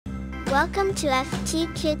Welcome to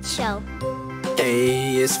FT Kids Show.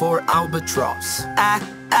 A is for albatross,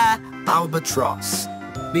 albatross.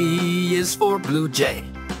 B is for blue jay,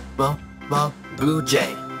 blue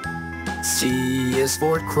jay. C is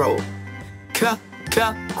for crow,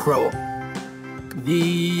 crow.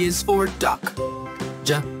 D is for duck,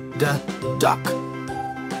 duck.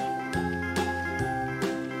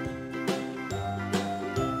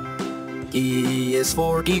 E is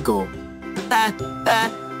for eagle,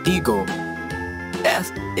 eagle. F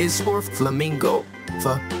is for flamingo,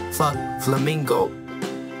 flamingo.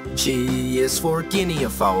 G is for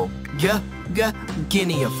guineafowl,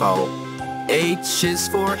 guineafowl. H is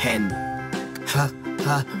for hen,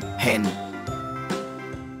 hen.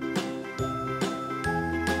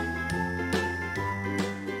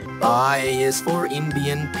 I is for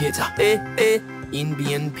Indian pitta,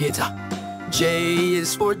 Indian pitta. J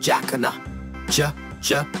is for jacana,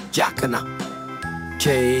 jacana.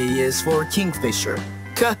 K is for kingfisher,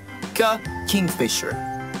 kingfisher.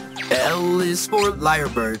 L is for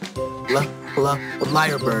lyrebird,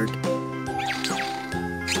 lyrebird.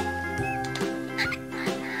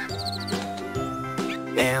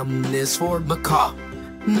 M is for macaw,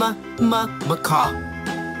 macaw.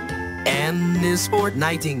 N is for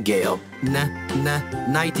nightingale,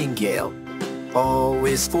 nightingale. O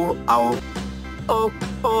is for owl,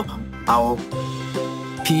 owl.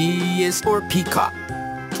 P is for peacock,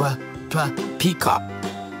 peacock.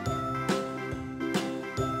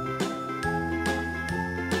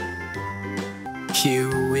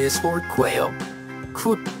 Q is for quail,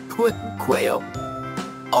 quail.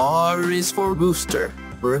 R is for rooster,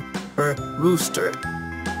 rooster.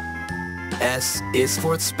 S is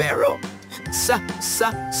for sparrow,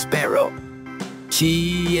 sparrow.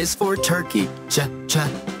 T is for turkey,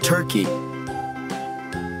 turkey.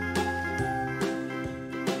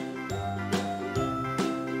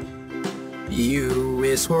 U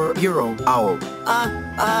is for URAL OWL,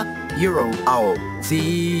 URAL OWL.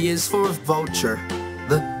 V is for vulture,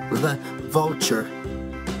 the vulture.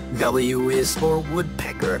 W is for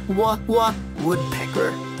woodpecker,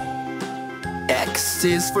 woodpecker. X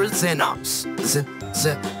is for XENOPS,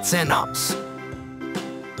 XENOPS.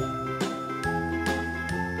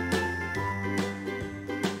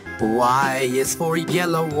 Y is for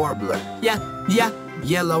yellow warbler,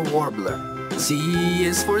 yellow warbler. Z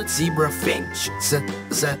is for zebra finch,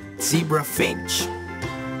 zebra finch.